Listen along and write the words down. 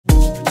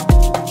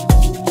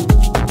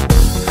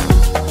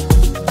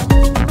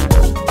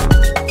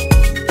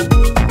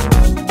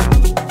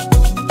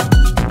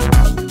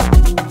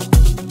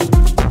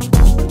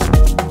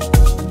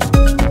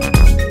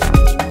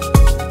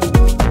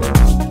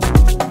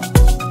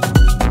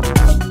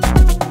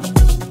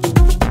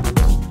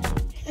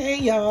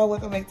y'all,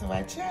 welcome back to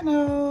my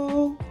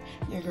channel.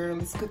 Your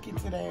girl is cooking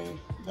today.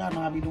 Y'all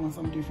know I'll be doing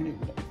something different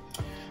every day.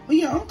 But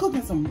yeah, I'm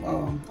cooking some,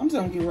 I'm just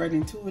gonna get right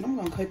into it. I'm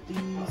gonna cut these.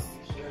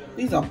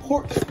 These are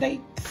pork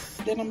steaks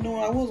that I'm doing.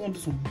 I was gonna do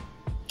some,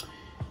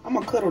 I'm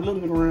gonna cut a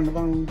little bit around the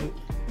bone, but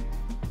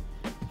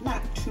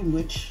not too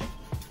much,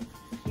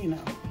 you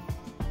know.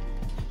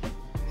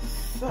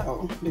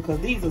 So, because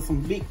these are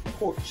some big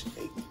pork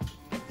steaks.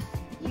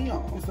 You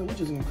know, so we're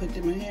just gonna cut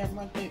them in half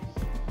like that.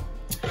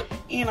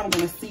 And I'm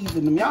gonna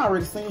season them. Y'all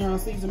already seen how I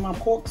season my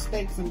pork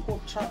steaks and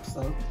pork chops,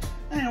 so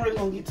I ain't really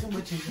gonna get too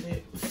much into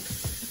that.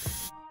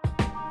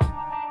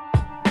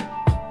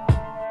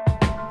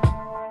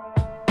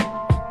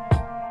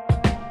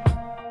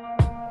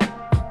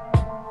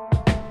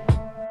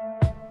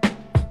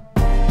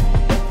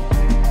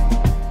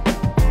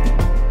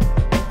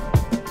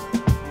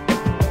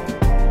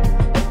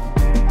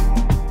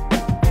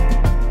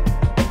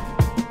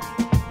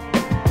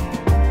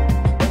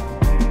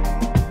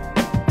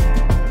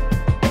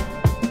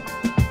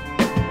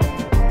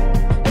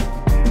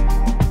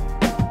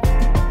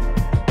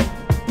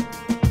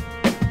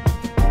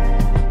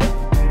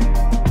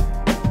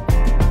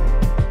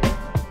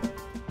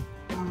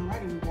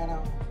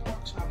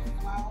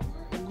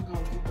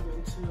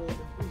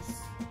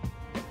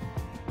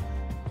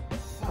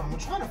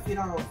 Try to fit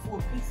all 4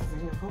 pieces in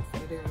here,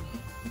 hopefully they'll fit.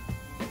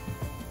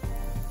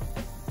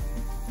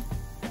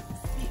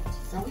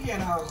 So we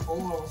got our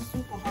oil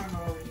super hot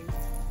already.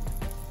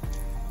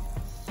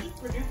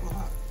 Super duper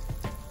hot.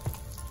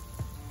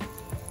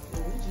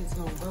 And we just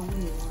gonna go in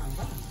one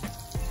by.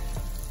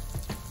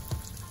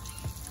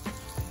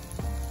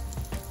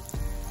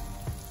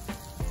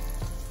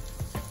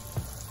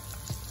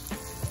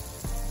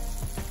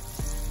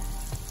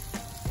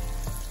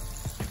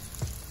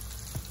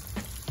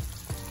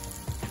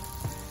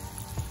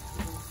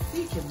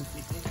 We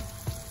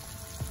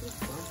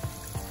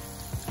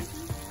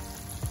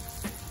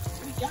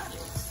got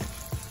it.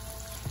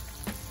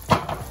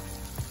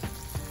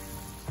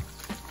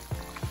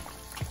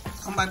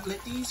 I'm about to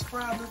let these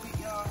fry a little bit,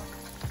 y'all.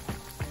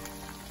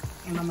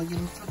 And I'm gonna get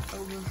them flipped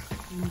over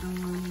and then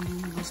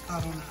we're gonna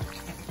start on our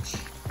cabbage.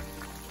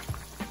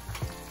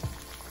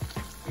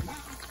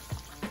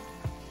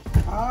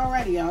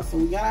 Alrighty, y'all. So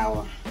we got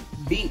our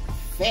big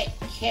fat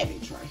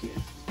cabbage right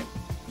here.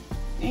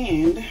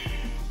 And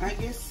I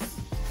guess,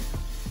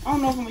 I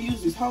don't know if I'm gonna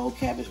use this whole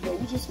cabbage, but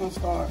we're just gonna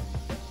start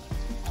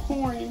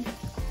pouring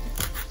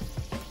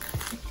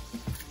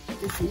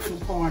this middle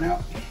part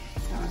out.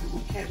 Kind of do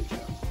cabbage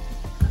out.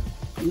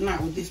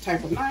 Not with this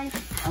type of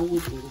knife. I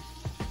would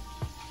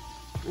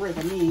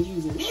recommend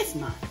using this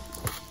knife.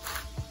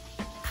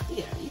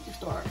 Yeah, you can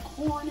start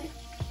pouring it.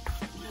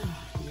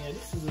 Yeah,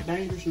 this is a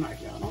dangerous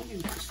knife, y'all. Don't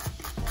use this.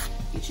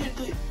 Get you a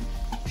good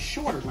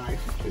shorter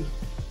knife too.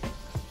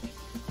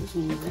 This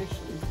one is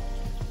actually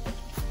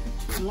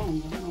too long,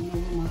 but I don't know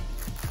where my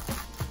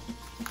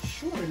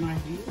shorter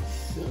knife is,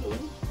 so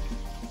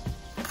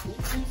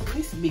let's use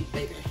this big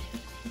baby.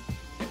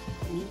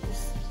 And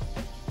just,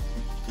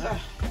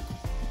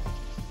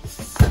 this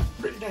is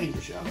pretty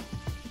dangerous, y'all.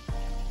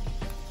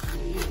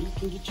 Yeah, you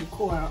can get your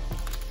core out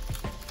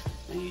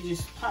and you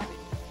just pop it.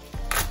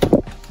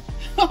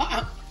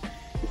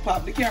 You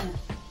pop the camera,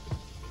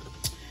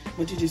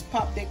 but you just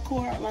pop that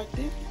core out like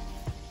that,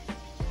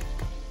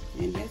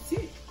 and that's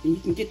it. And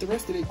you can get the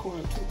rest of that core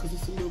out too, because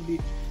it's a little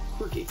bit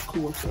crooked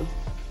core, so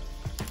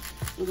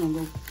we're gonna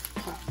go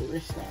pop the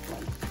rest out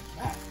like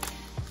that.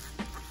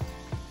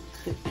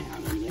 Cut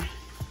down in there.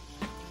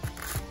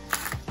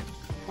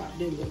 Pop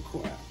that little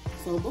core out.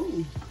 So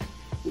boom,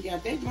 we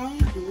got that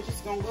going, and we're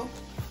just gonna go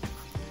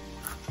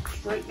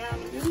straight down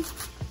the middle.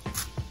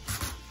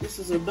 This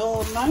is a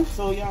dull knife,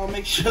 so y'all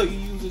make sure you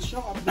use a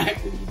sharp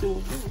knife when you're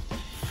doing this.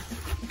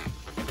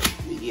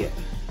 Yeah.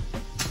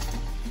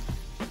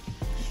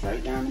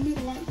 Straight down the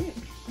middle like that.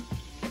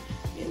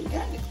 Yeah, we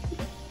got it.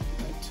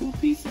 Got 2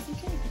 pieces of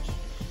cabbage.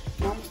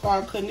 Now I'm gonna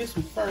start cutting this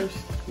one first,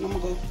 and I'm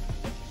gonna go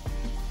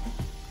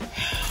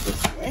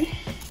this way.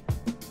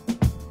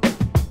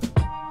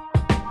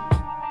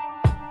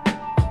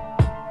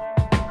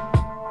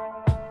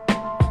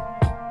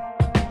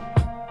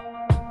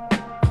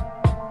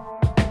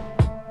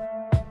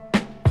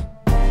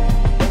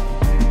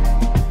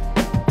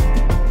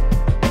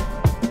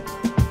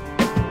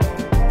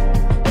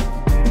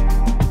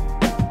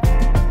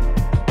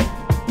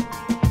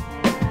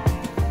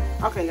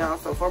 Okay, y'all,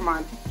 so for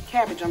my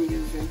cabbage, I'm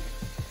using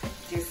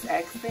this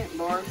accent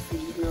large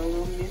seasoning, a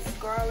little minced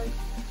garlic,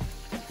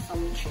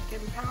 some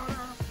chicken powder,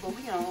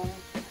 bouillon,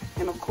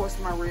 and of course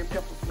my red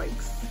pepper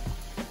flakes.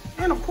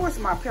 And of course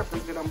my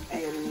peppers that I'm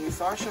adding in.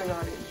 So I'll show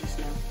y'all that just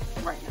now,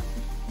 right now.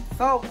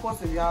 So of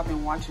course, if y'all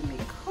been watching me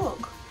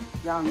cook,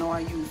 y'all know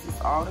I use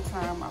this all the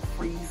time. I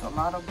freeze a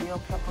lot of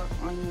bell pepper,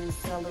 onion,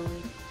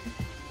 celery,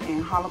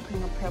 and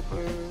jalapeno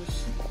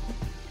peppers.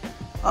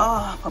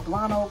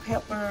 Poblano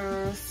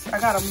peppers. I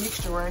got a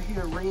mixture right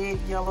here, red,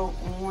 yellow,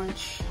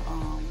 orange,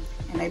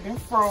 and they've been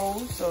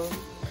froze, so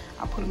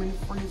I put them in the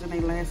freezer and they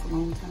last a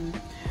long time.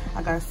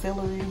 I got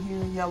celery in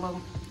here, yellow,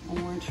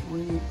 orange,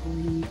 red,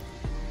 green,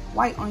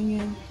 white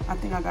onion. I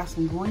think I got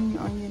some green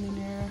onion in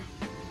there.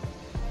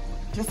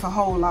 Just a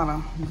whole lot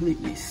of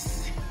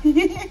goodness.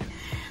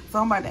 So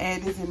I'm about to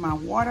add this in my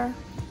water.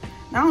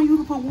 Now I don't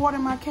usually put water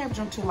in my cabbage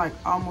until like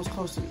almost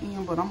close to the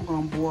end, but I'm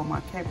gonna boil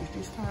my cabbage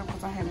this time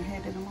because I haven't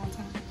had that in a long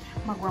time.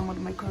 My grandmother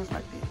make hers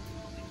like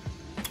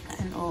that.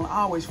 And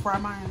I always fry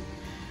mine.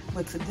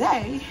 But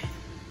today,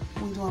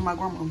 we're doing my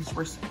grandmother's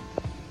recipe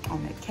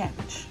on that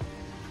cabbage.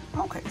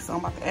 Okay, so I'm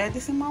about to add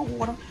this in my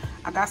water.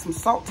 I got some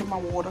salt in my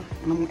water,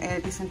 and I'm gonna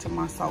add this into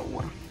my salt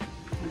water.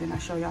 And then I'll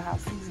show y'all how to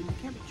season the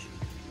cabbage.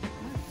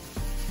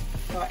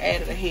 So I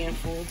added a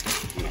handful.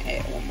 I'm gonna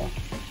add one more.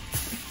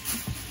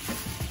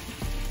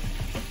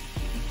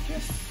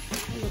 Just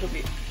a little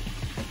bit.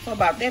 So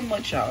about that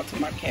much, y'all, to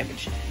my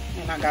cabbage.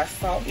 And I got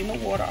salt in the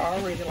water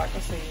already, like I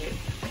said.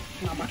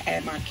 And I'm gonna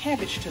add my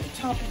cabbage to the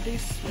top of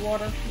this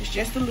water. It's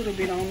just a little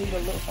bit. I don't need a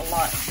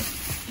lot.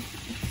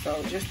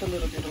 So just a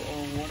little bit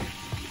of water.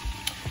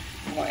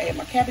 I'm gonna add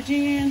my cabbage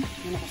in, and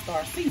I'm gonna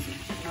start seasoning.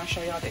 And I'll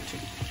show y'all that too.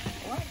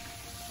 All right.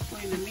 So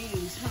in the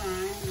meantime,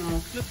 I'm gonna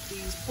flip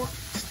these pork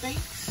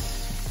steaks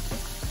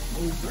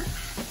over.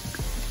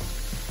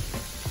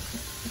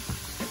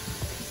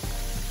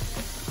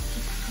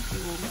 I'm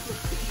gonna flip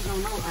these on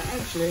over. I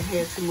actually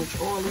had too much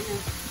oil in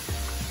here.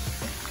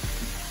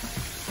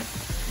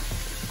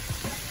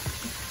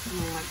 I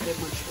don't like that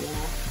much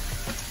oil.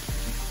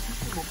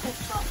 I'm gonna put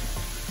some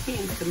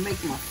pins to make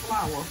my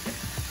flour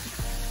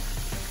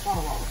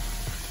fall off.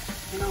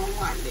 And I don't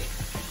like that.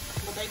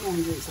 But they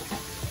gonna do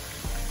something.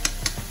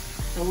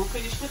 So we'll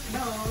finish with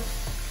those.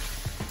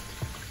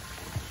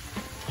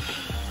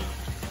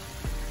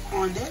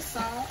 On that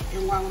side,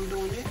 and while I'm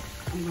doing it,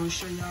 I'm gonna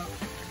show y'all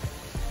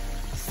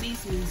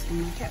seasonings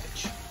in my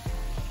cabbage.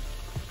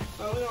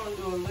 So we're gonna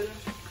do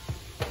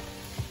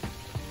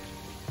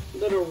a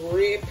little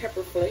red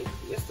pepper flake,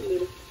 just a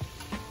little.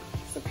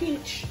 It's a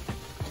pinch.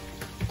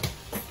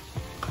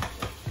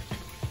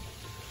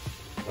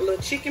 A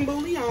little chicken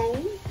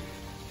bouillon,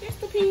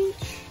 just a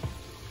pinch.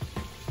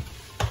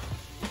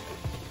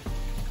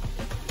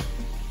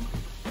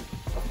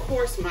 Of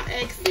course, my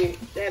accent,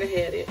 gotta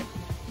have it.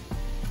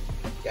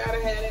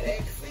 Gotta have that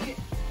accent.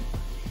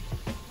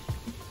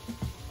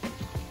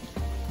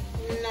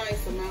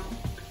 Nice amount.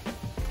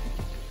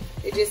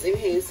 It just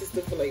enhances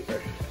the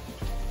flavor.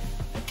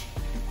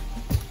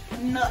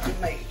 Nothing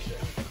major.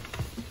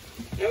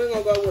 And we're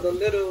gonna go with a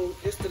little,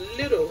 just a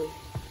little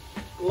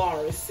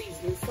Laura's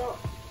seasoning salt.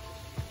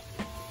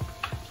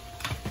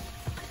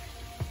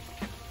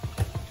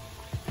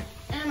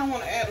 And I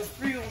want to add a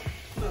few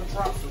little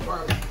drops of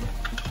garlic.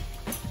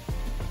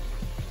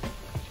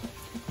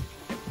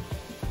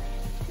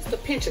 Just a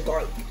pinch of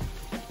garlic.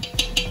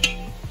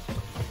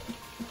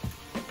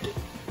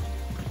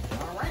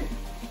 Alright.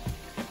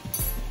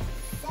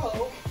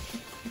 So,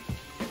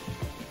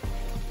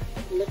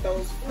 let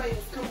those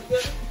flavors come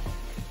together.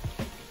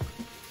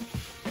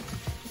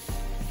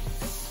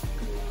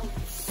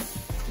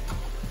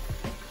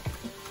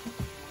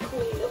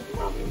 Clean up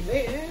my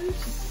mess.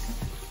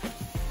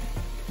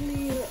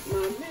 Clean up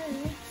my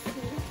mess.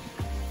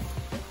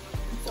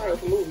 Sorry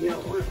for moving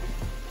y'all around.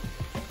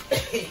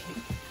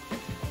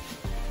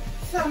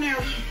 So now,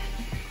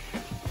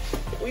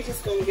 we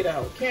just gonna get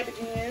our cabbage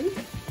in.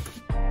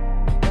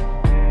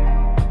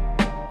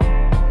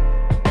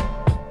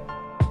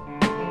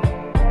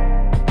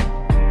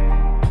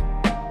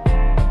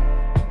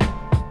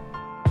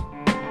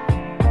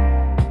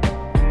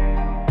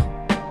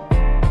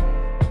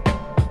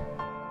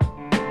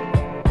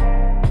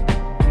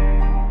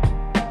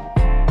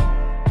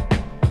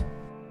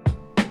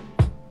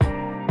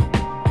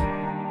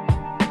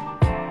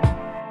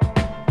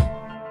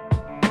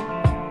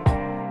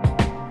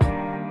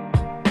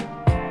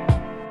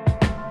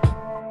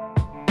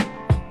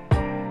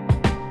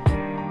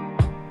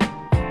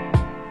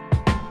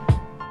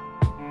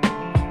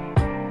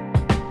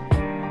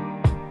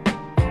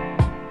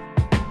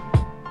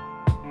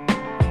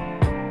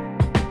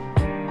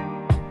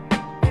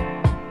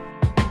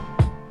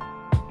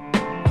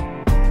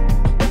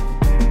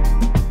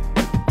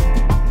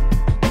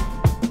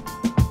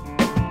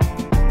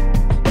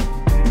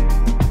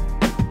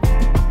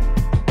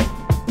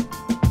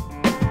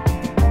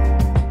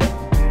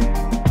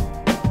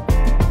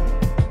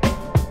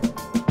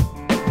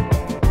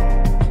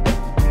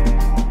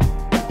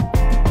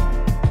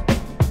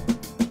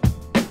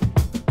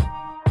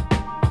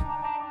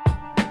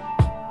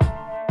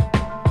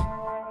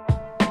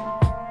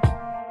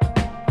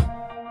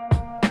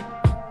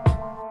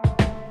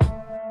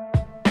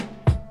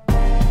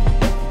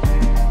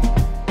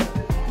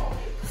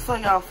 So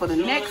y'all, for the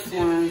next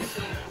ones,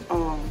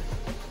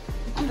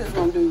 I'm just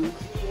gonna do,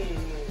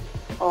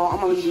 I'm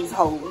gonna leave these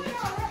whole.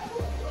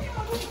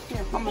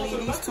 Yeah, I'm gonna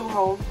leave these two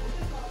whole.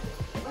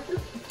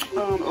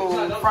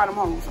 Fry them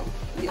whole, so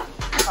yeah,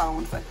 that's all I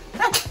wanna say.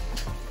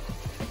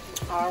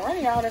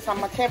 Alright y'all, that's how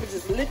my cabbage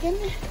is looking.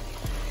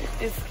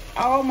 It's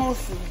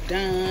almost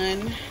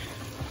done.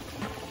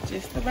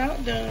 Just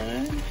about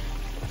done.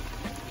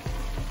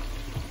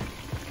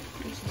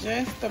 It's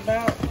just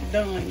about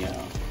done,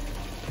 y'all.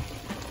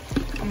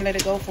 I'm gonna let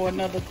it go for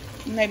another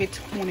maybe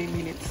 20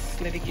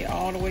 minutes. Let it get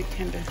all the way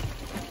tender.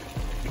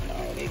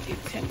 Oh, they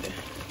get tender.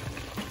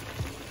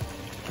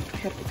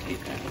 Peppers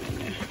get down in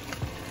there.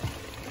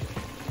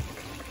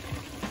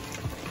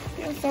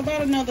 Yeah, so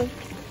about another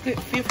good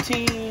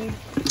 15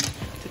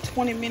 to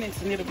 20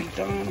 minutes and it'll be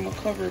done. I'm gonna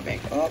cover it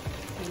back up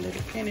and let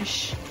it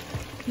finish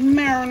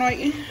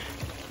marinating.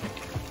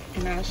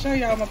 And I'll show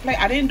y'all my plate.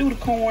 I didn't do the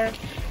corn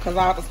because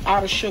I was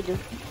out of sugar.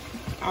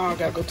 I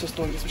gotta go to the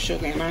store and get some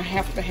sugar, and I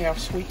have to have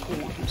sweet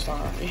corn. I'm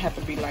sorry, it have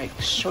to be like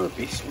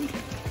syrupy sweet.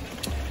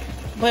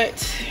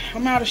 But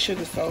I'm out of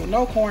sugar, so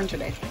no corn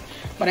today.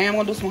 But I am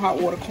gonna do some hot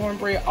water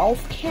cornbread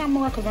off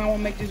camera because I don't want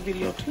to make this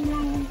video too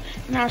long.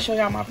 And I'll show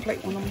y'all my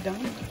plate when I'm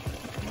done.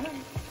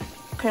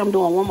 Okay, I'm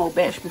doing one more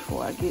batch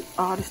before I get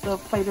all this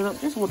stuff plated up.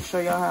 Just want to show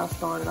y'all how I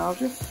started off.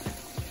 Just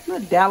a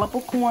dollop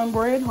of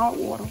cornbread, hot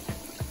water,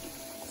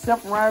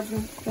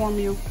 self-rising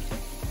cornmeal.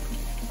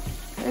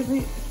 That's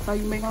it. That's how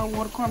you make hot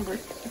water cornbread.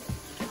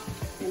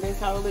 And that's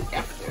how it look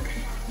after.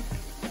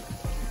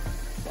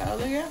 That's how it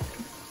look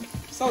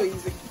after. So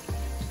easy.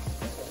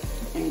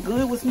 And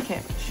good with some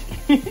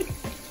cabbage.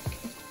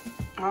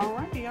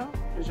 Alright, y'all.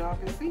 As y'all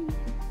can see,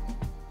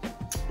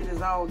 it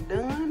is all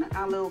done.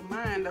 I love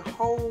mine the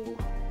whole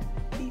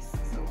piece.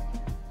 So,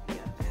 yeah,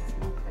 this is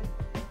my plate.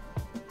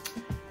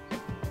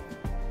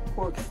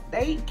 Pork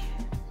steak.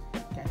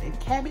 Got that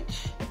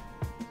cabbage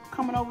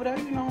coming over there,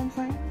 you know what I'm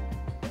saying?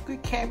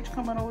 Good cabbage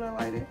coming over there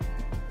like that.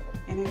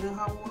 And then the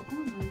hot water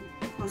cornbread.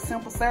 A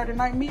simple Saturday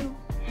night meal.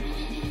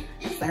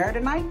 Saturday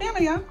night dinner,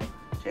 y'all.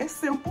 Just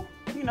simple,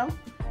 you know.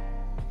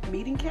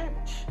 Meat and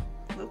cabbage.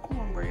 Little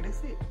cornbread,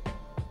 that's it.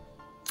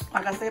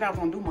 Like I said, I was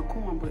gonna do my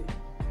corn, but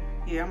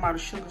yeah, I'm out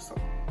of sugar, so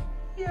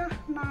yeah,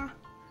 nah,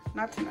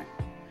 not tonight.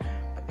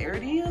 But there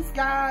it is,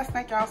 guys.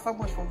 Thank y'all so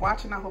much for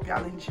watching. I hope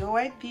y'all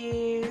enjoyed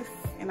this.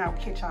 And I'll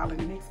catch y'all in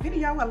the next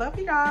video. I love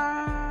you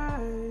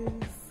guys.